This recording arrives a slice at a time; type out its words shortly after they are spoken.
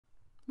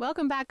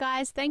Welcome back,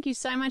 guys. Thank you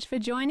so much for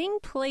joining.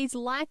 Please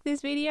like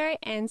this video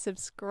and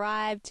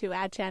subscribe to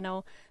our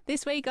channel.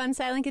 This week on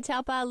Sailing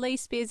Catalpa, Lee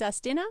spears us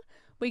dinner.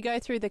 We go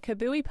through the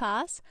Kabui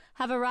Pass,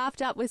 have a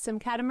raft up with some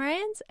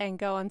catamarans and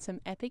go on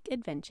some epic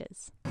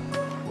adventures.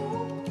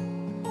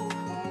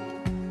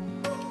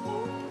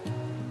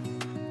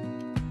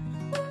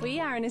 We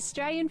are an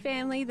Australian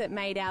family that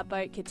made our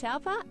boat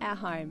Catalpa our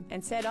home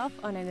and set off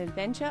on an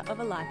adventure of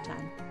a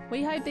lifetime.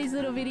 We hope these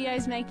little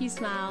videos make you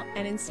smile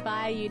and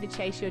inspire you to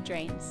chase your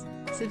dreams.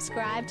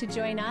 Subscribe to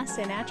join us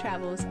in our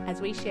travels as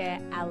we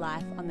share our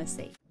life on the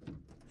sea.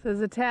 So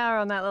there's a tower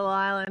on that little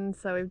island,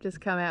 so we've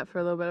just come out for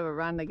a little bit of a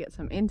run to get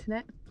some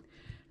internet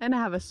and to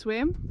have a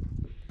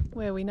swim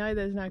where we know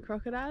there's no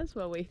crocodiles.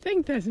 Well, we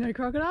think there's no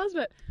crocodiles,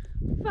 but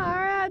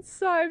far out, it's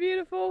so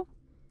beautiful.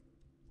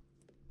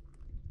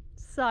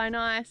 So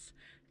nice.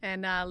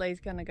 And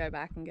Lee's gonna go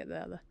back and get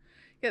the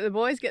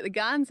boys, get the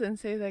guns and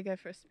see if they go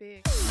for a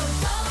spear.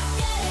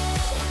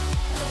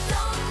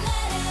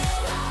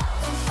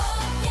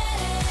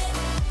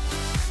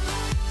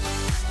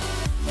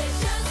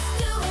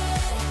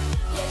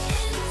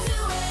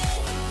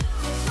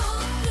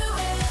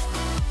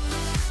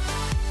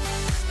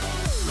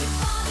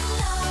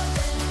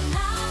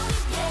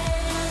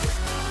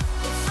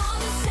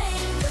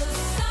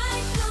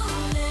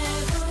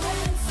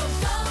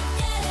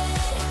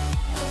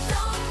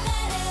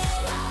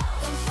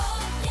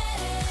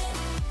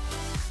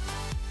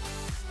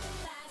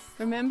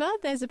 Remember,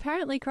 there's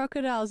apparently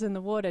crocodiles in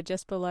the water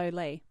just below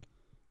Lee.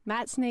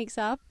 Matt sneaks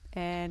up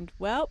and,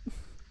 well,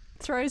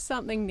 throws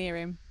something near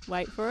him.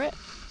 Wait for it.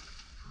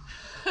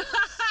 It's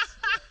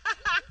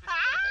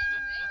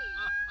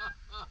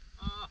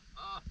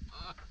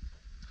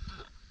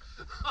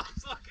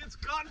like it's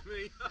got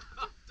me.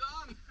 I'm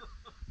done.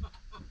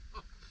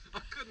 I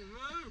couldn't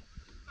move.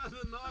 And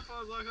the knife, I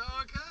was like,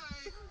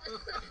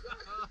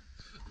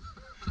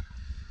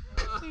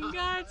 okay.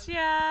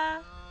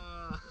 Gotcha.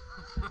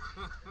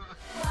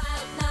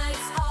 Wild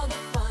nights, all the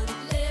fun,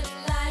 live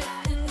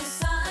life in the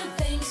sun,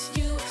 things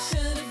you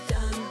should have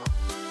done.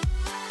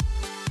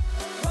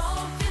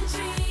 Broken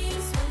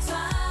dreams,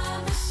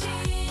 one-time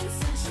machines,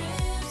 and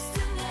trips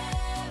to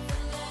Neverland.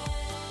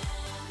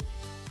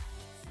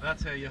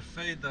 That's how you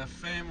feed the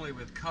family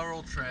with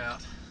coral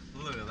trout.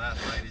 Look at that,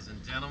 ladies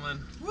and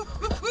gentlemen.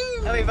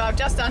 And we've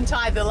just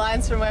untied the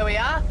lines from where we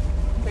are.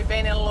 We've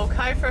been in a little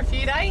cove for a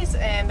few days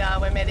and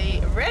we're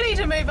ready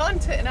to move on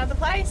to another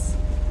place.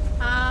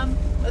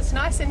 It's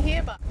nice in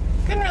here, but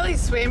couldn't really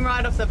swim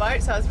right off the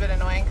boat, so it was a bit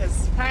annoying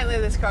because apparently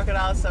there's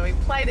crocodiles, so we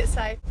played it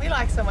safe. We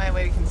like somewhere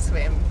where we can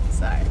swim,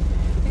 so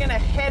we're going to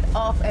head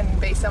off and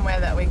be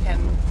somewhere that we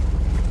can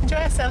enjoy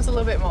ourselves a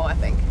little bit more, I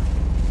think.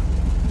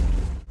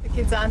 The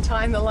kids are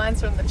untying the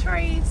lines from the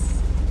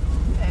trees,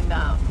 and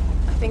I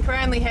think we're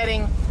only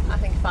heading,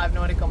 5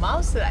 nautical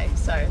miles today.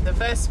 So the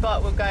first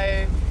spot we'll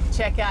go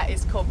check out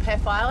is called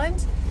Pef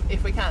Island.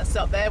 If we can't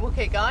stop there, we'll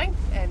keep going,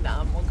 and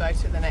we'll go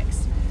to the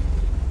next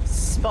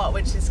spot,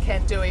 which is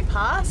Kabui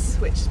Pass,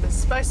 which was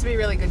supposed to be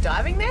really good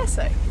diving there,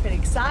 so pretty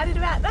excited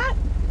about that.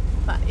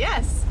 But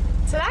yes,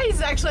 today is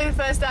actually the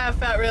first day I've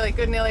felt really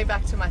good, nearly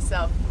back to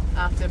myself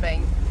after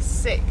being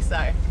sick,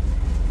 so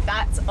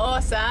that's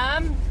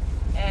awesome.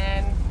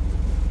 And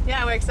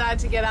yeah, we're excited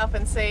to get up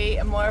and see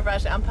more of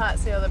Raja Ampat,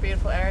 see all the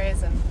beautiful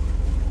areas and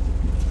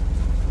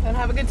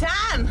have a good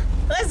time.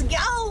 Let's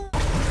go!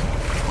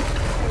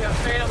 I've got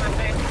food on my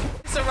face.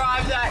 Just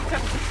arrived at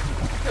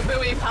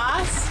Kabui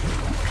Pass.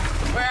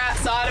 We're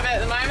outside of it at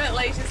the moment.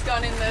 Lee's just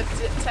gone in the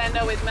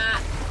tender with Matt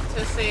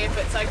to see if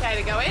it's okay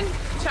to go in.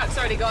 Chuck's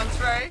already gone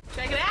through.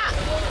 Check it out.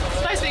 It's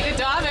supposed to be good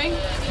diving,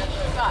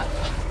 but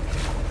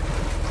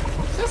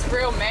it's just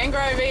real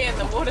mangrovey and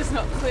the water's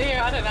not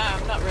clear. I don't know,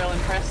 I'm not real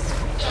impressed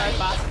so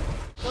far.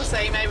 We'll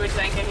see, maybe we'll just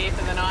anchor here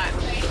for the night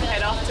and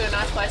head off to a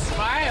nice place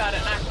tomorrow, I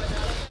don't know.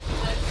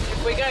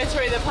 If we go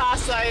through the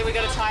pass though, we've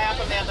got to tie up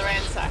on the other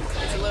end, so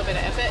it's a little bit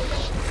of effort.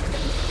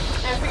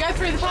 And if we go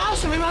through the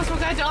pass, then we might as well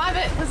go dive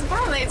it, because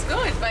apparently it's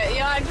good, but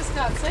yeah, I just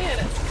can't see it.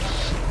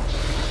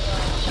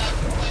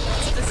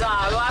 It's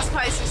bizarre. The last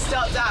place we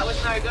stopped at was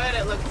no good.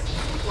 It looked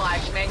like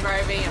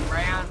mangrovey and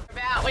brown.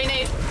 We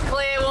need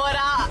clear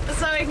water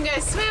so we can go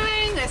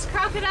swimming. There's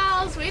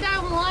crocodiles. We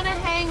don't want to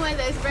hang where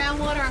there's brown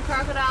water and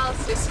crocodiles.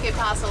 Just skip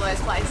past all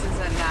those places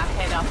and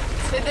head off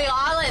to the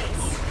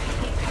islands.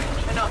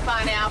 We're not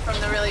far now from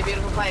the really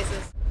beautiful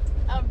places.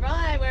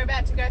 Alright, we're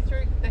about to go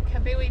through the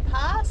Kabui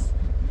Pass.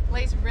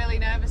 Lee's really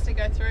nervous to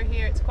go through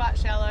here. It's quite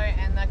shallow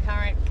and the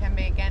current can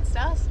be against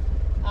us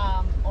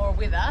or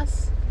with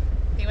us.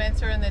 He went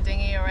through in the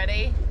dinghy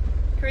already.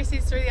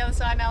 Chrissy's through the other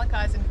side and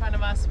Alakai's in front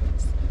of us.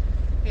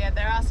 Yeah,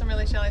 there are some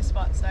really shallow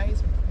spots, so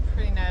he's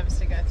pretty nervous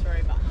to go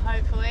through, but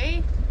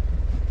hopefully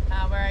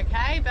we're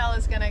okay.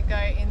 Bella's going to go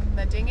in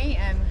the dinghy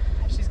and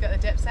she's got the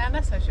depth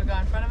sounder, so she'll go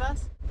in front of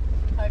us.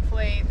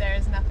 Hopefully there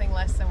is nothing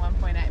less than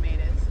 1.8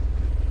 meters.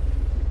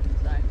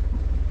 So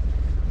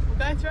we'll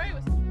go through.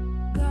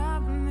 Got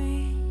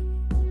me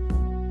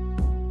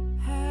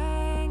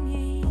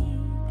hanging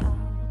out,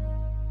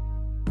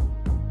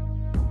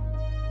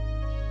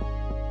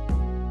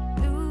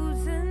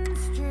 losing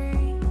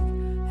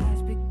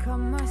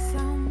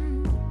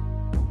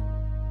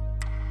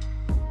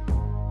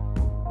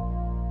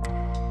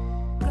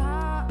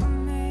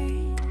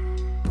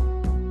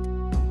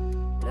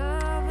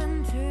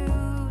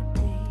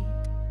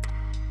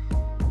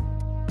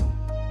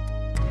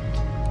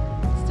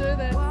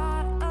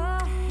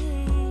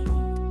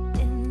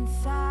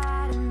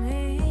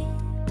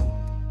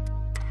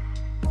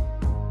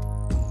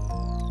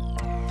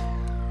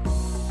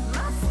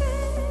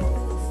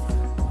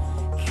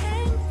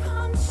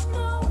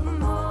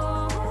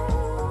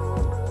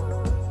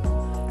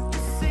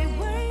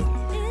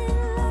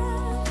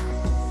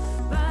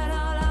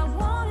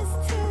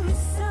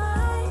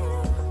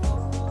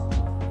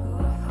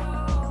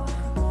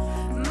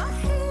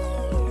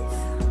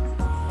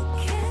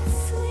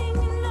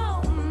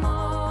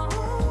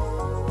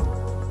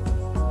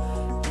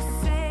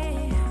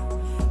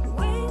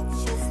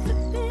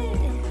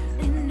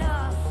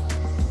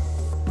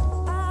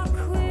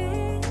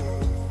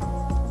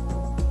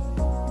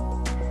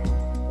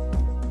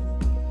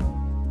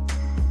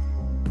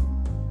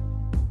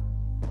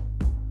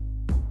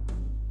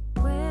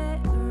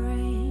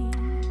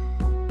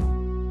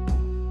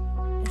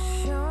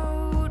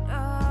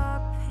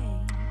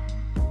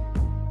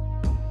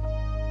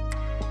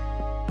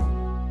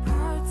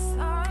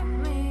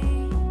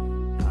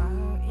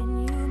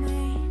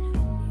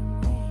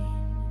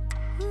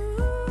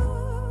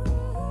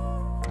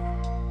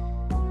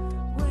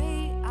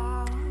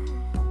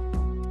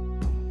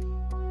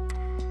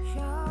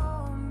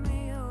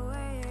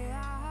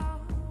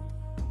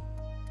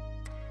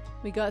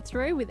We got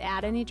through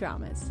without any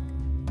dramas.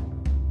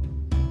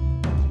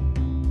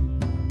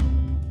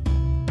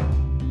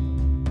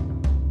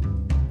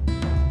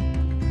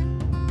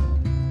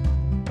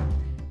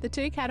 The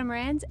two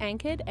catamarans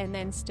anchored and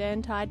then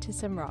stern tied to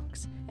some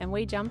rocks, and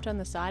we jumped on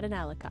the side and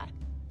Alakai.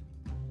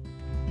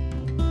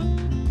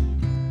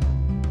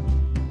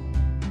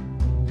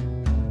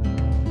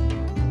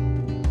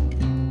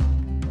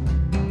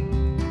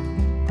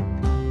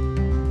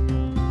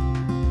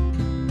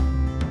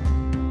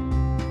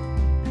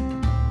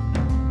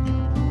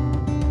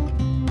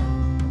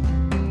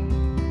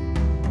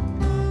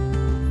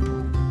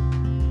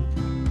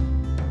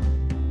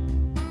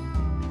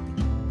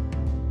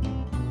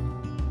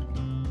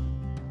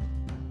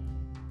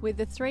 With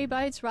the three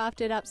boats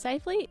rafted up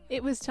safely,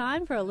 it was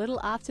time for a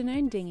little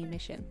afternoon dinghy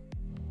mission.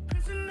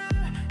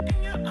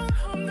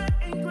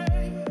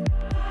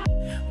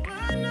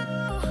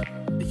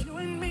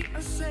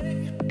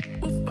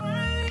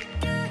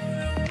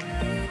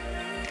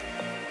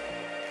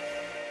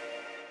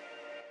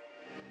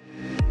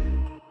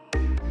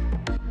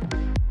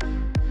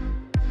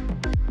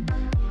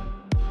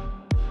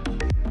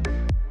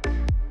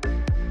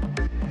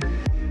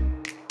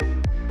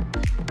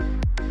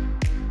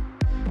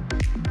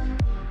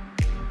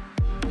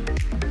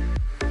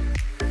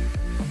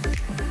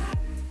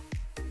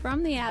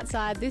 From the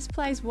outside, this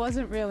place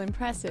wasn't real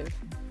impressive,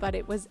 but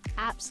it was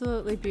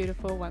absolutely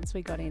beautiful once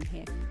we got in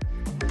here.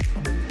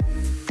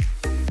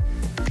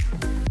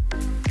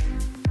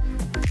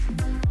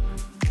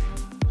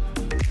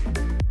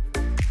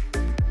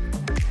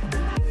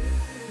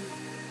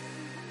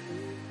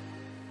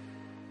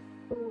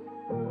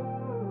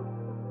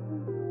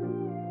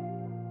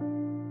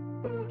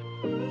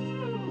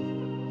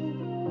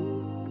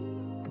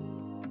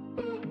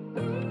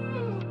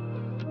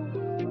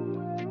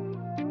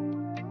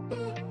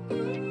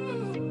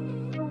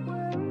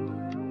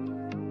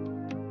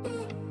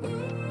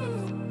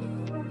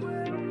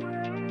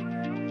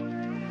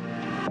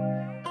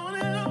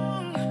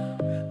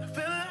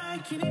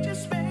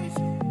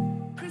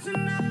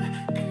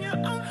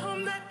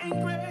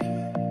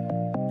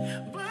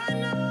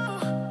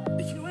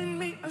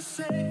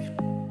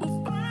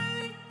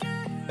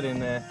 In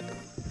there.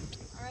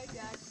 Alright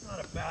guys.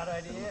 Not a bad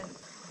idea.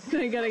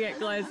 You gotta get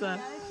closer.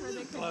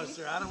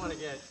 Closer. I don't want to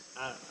get.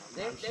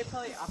 They're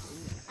probably up in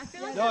there. I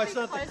feel like No, it's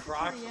not the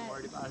Crocs I'm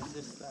worried about. It's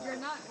just. You're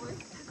not worried.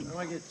 I don't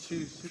want to get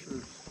too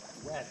super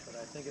wet, but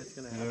I think it's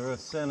gonna happen. You're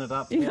send it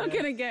up. You're not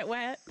gonna get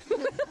wet. It's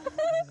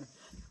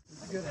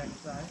a good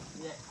exercise.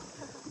 Yeah.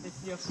 This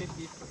is your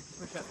 50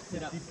 push-up,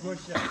 sit-up. 50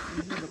 push-ups.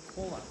 These are the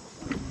pull-ups.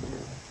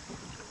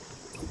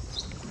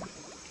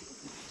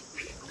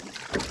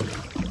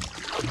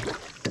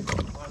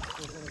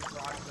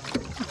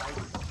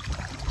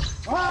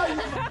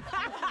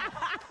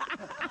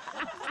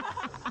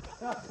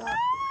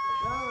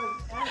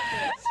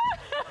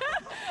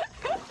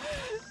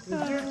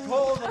 If you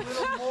pulled a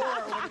little more,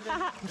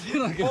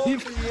 did I get him?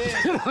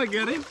 Did I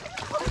get him?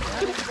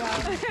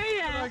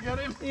 Yeah. Did I get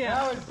him? Yeah.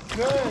 That was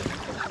good.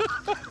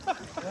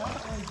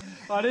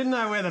 I didn't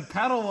know where the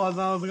paddle was.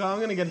 I was like, I'm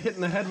going to get hit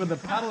in the head with the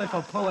paddle if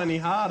I pull any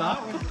harder.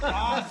 That was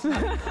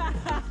awesome.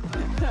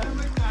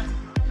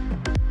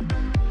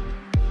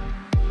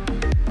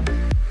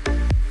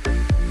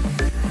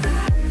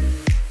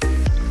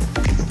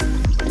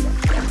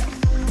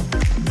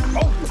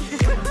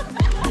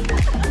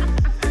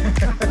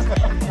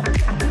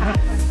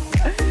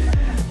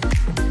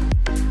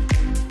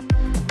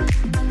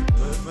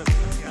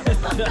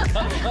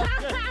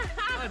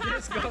 I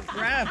just got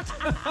grabbed.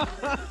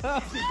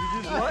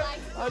 What?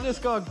 I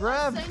just got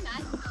grabbed. So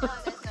nice.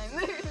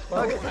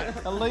 Oh, there's no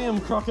move. A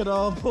Liam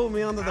crocodile pulled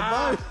me onto the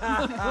boat.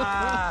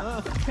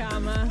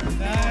 Karma.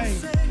 Dang.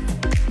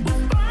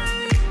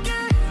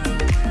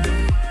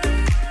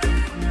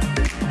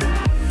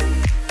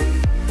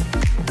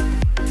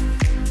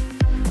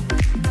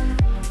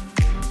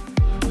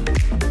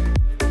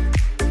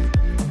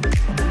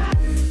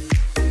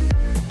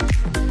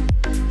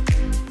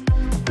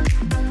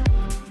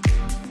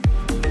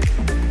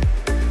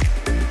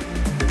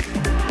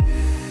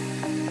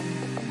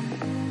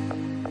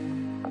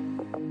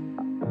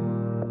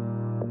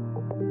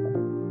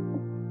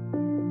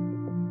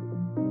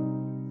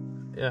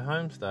 Yeah,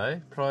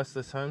 homestay,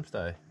 priceless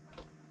homestay.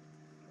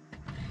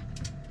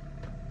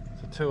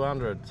 So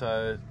 200,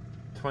 so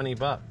 20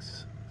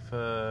 bucks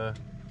for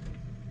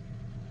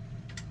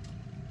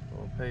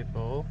 4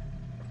 people.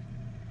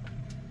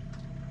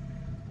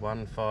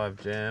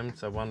 1-5 jammed,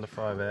 so 1 to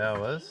 5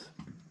 hours.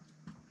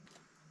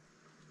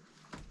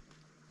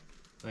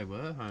 They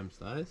were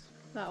homestays.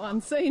 That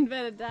one's seen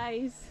better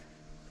days.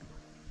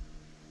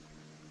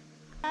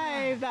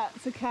 Cave,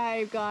 that's a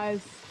cave,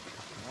 guys.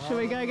 Should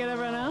we go get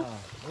everyone else?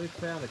 We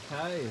found a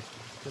cave.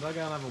 Should I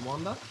go and have a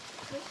wander?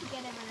 We should get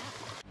everyone out.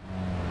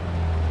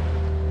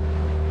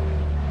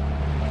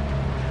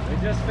 We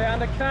just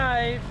found a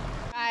cave.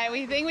 Right,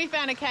 we think we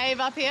found a cave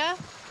up here.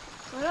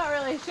 We're not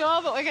really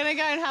sure, but we're gonna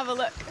go and have a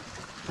look.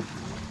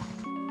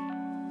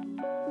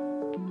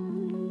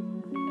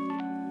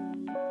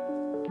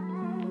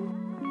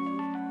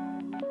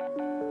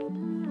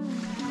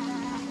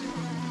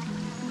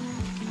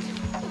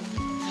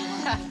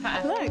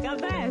 Look, up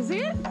there, see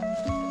it?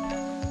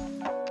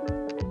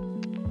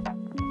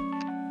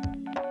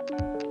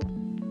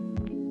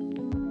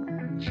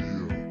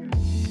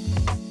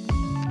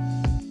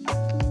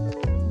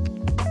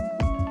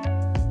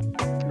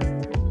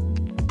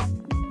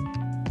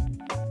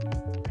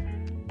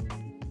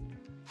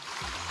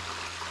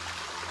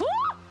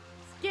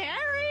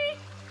 Scary!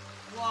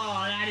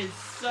 Whoa, that is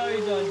so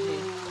dodgy.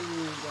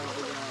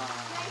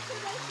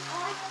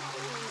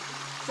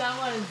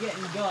 Someone is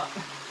getting got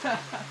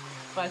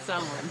by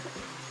someone.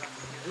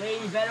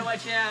 Lee, you better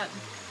watch out.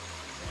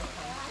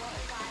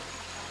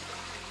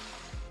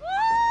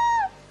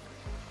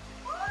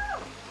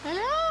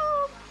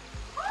 Hello!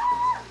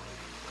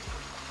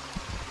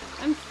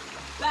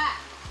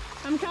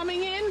 I'm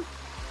coming in.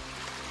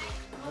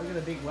 Look at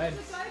the big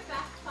webs.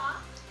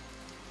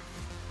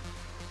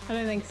 I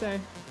don't think so.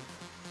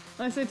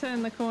 Unless they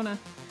turn the corner.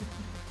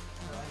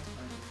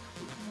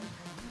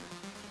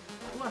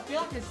 Oh, I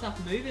feel like there's stuff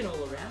moving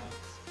all around.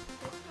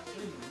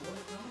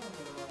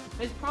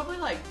 There's probably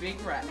like big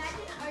rats. Imagine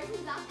it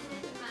opens up and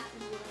there's a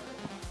massive water.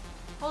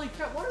 Holy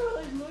crap, what are all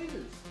those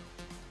movers?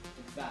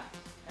 It's bats.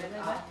 And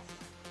they're bats.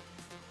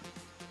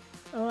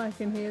 Oh, I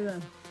can hear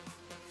them.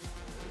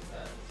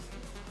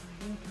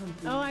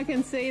 Oh, I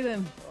can see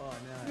them. Oh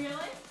no.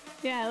 Really?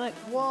 Yeah, look.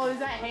 Whoa, is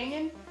that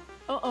hanging?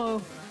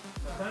 Uh-oh.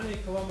 It's only a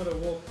kilometre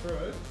walk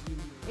through.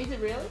 Is it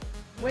really?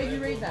 Where'd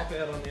you read that?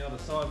 Out on the other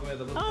side where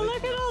the little Oh,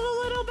 look at all the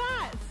little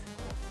bats.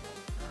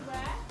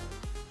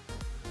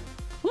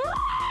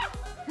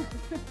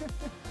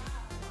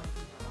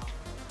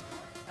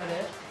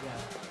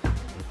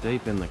 We're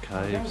deep in the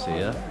caves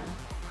here.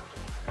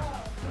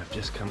 I've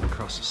just come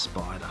across a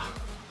spider.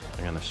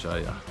 I'm going to show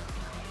you.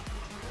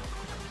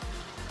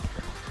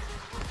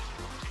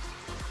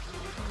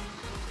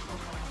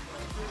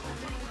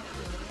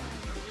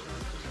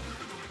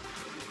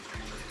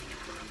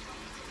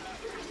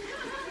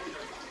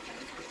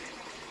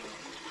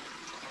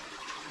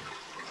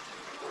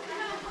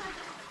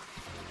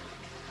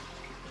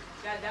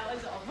 That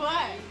was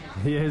what?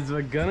 Yes,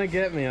 we're gonna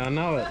get me, I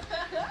know it.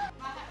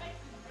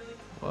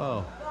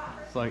 Whoa,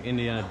 it's like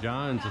Indiana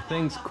Jones. The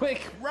things,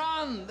 quick,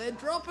 run, they're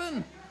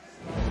dropping.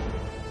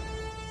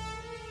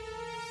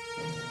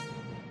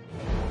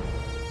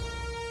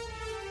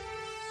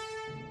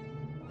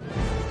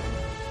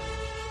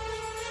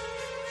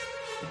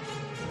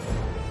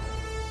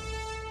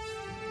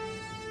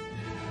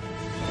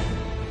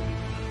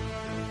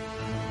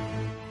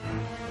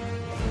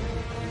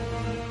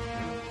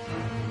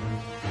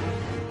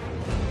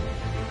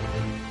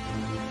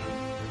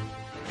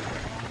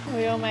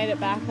 We all made it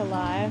back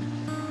alive.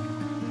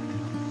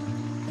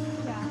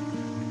 Yeah.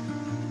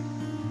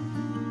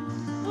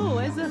 Oh,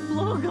 where's the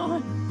floor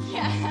gone?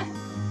 Yeah.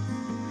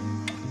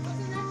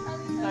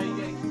 So you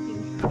gotta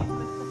continue.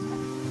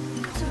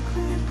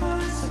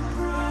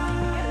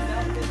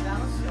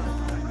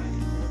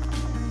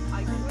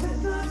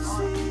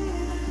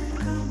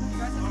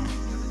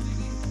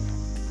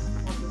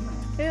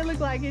 It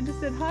looked like you're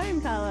just at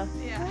home, Carla.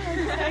 Yeah.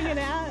 Just hanging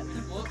out.